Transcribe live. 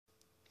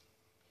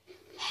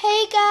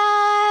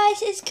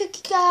it's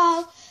Cookie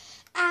Girl,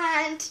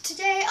 and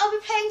today I'll be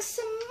playing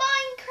some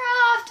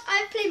Minecraft.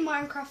 I've played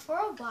Minecraft for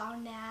a while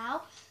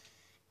now,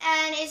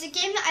 and it's a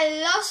game that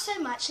I love so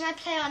much, and I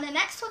play on an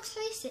Xbox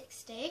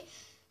 360.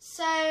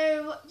 So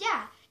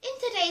yeah,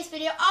 in today's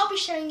video I'll be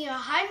showing you a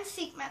hide and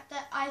seek map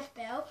that I've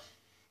built.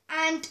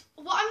 And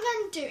what I'm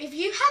going to do, if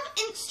you have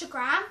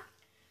Instagram,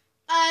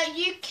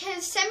 you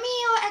can send me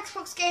your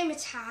Xbox gamer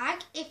tag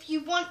if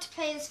you want to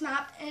play this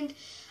map, and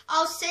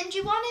I'll send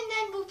you one and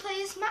then we'll play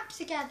this map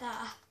together.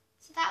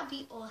 So that would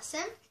be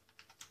awesome.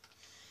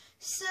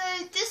 So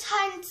this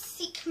hide and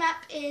seek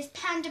map is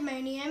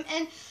Pandamonium,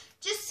 and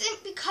just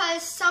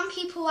because some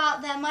people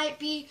out there might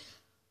be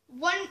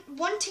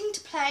wanting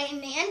to play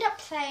and they end up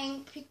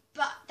playing,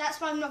 but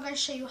that's why I'm not going to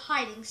show you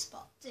hiding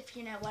spots, if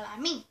you know what I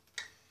mean.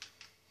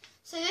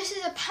 So this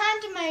is a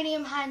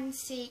Pandamonium hide and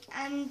seek,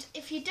 and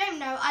if you don't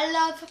know, I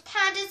love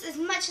pandas as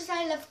much as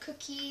I love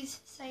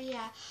cookies, so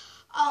yeah.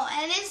 Oh,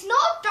 and it's not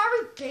a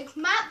very big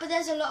map, but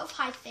there's a lot of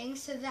high things,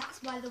 so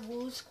that's why the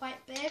wall's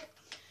quite big.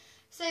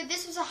 So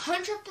this was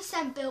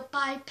 100% built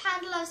by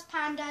Panda Loves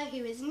Panda,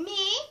 who is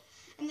me,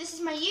 and this is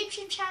my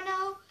YouTube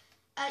channel.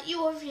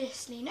 You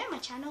obviously know my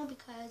channel,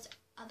 because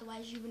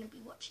otherwise you wouldn't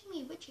be watching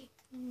me, would you?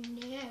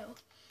 No.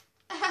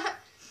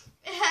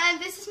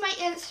 And this is my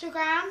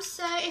Instagram,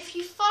 so if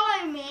you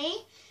follow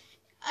me,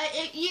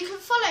 you can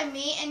follow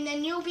me and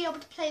then you'll be able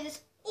to play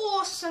this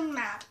awesome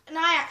map. And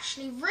I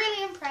actually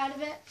really am proud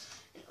of it.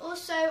 And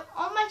also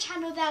on my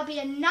channel there'll be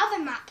another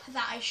map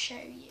that I show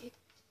you.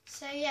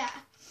 So yeah.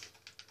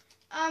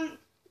 Over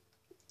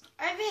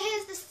here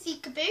is the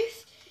seeker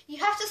booth. You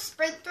have to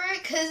sprint through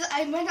it because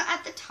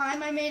at the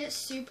time I made it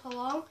super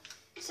long.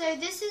 So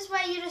this is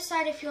where you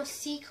decide if you're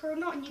seeker or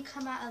not, and you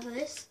come out of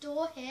this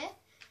door here.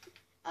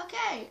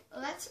 Okay,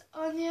 let's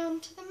on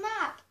to the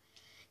map.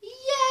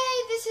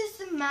 Yay, this is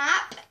the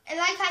map. And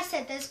like I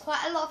said, there's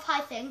quite a lot of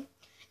high thing.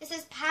 It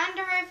says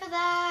panda over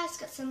there. It's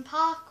got some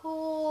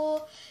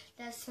parkour.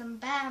 There's some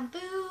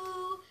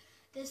bamboo.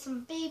 There's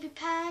some baby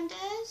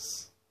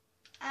pandas.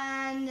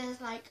 And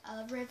there's like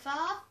a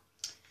river.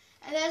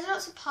 And there's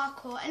lots of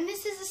parkour. And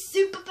this is a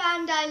super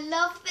panda. I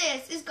love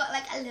this. It's got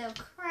like a little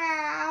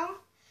crown.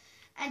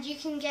 And you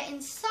can get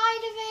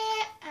inside of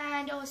it.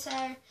 And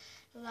also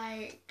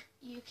like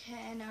you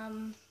can,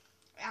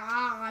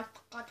 I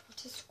forgot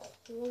what it's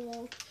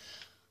called.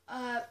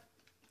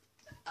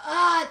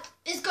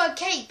 It's got a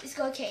cape. It's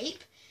got a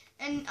cape.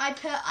 And I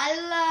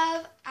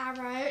love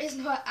arrow. It's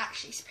not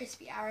actually supposed to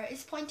be arrow.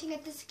 It's pointing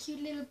at this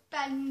cute little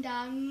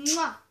panda.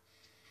 Mwah.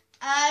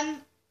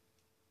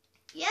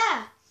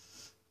 Yeah.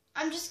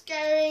 I'm just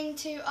going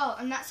to,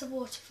 and that's a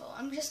waterfall.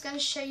 I'm just going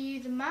to show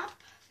you the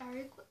map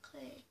very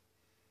quickly.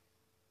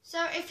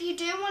 So if you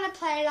do want to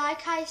play,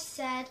 like I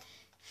said,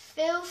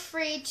 feel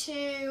free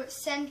to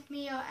send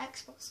me your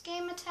Xbox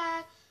gamer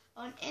tag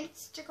on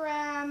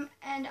Instagram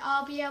and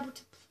I'll be able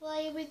to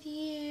play with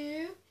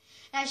you.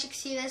 As you can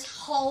see, there's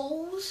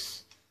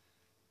holes.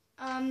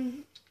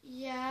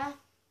 Yeah.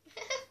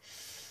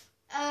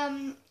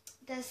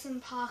 There's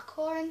some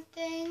parkour and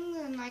things,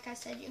 and like I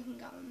said, you can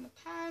go on the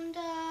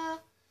panda.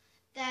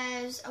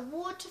 There's a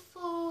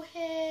waterfall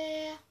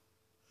here.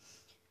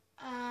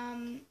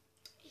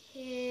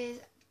 Here's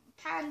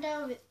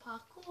panda with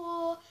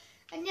parkour.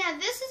 And yeah,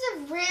 this is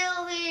a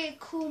really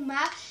cool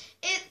map.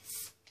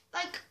 It's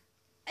like,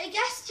 I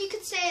guess you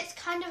could say it's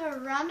kind of a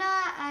runner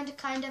and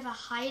kind of a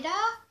hider.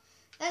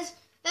 There's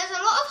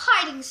a lot of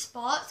hiding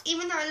spots,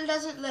 even though it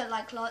doesn't look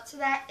like lots,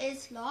 there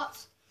is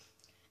lots.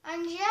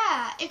 And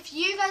yeah, if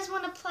you guys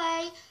want to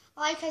play,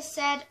 like I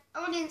said,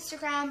 on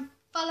Instagram,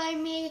 follow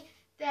me,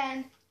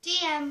 then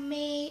DM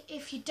me.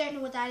 If you don't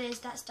know what that is,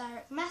 that's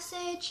direct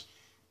message.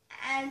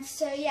 And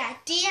so yeah,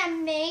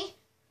 DM me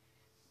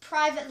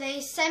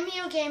privately, send me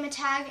your gamer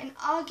tag and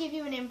I'll give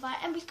you an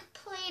invite and we can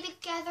play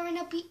together and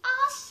it'll be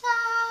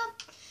awesome.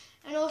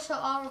 And also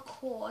I'll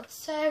record.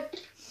 So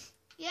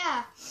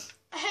yeah,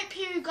 I hope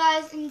you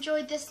guys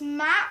enjoyed this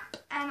map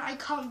and I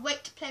can't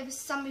wait to play with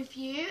some of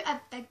you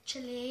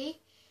eventually.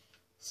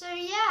 So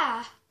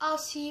yeah, I'll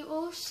see you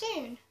all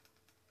soon.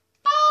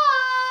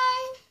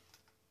 Bye!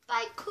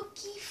 Bye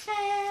Cookie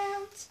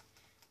fans.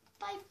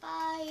 Bye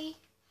bye.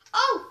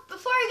 Oh,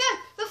 before I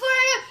go,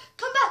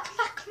 come back.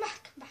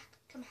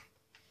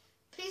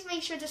 Please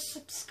make sure to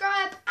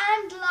subscribe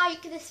and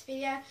like this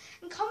video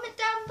and comment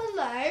down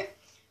below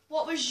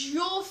what was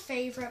your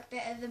favourite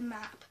bit of the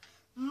map.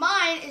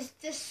 Mine is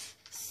this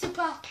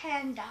super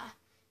panda,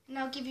 and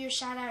I'll give you a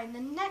shout out in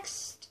the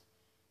next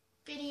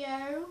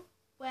video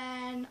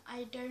when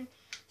I don't.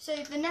 So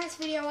the next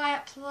video I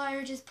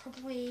upload is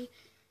probably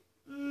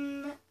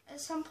at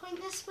some point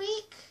this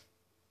week,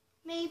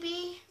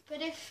 maybe.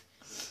 But if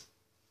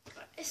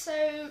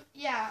so,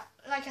 yeah,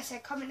 like I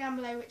said, comment down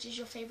below which is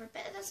your favourite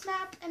bit of this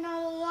map, and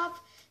I'll love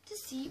to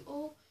see you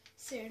all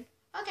soon.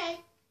 Okay,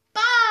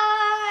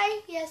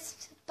 bye!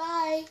 Yes,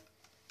 bye.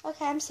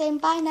 Okay, I'm saying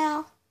bye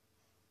now.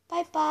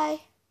 Bye-bye.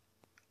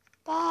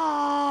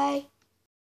 Bye.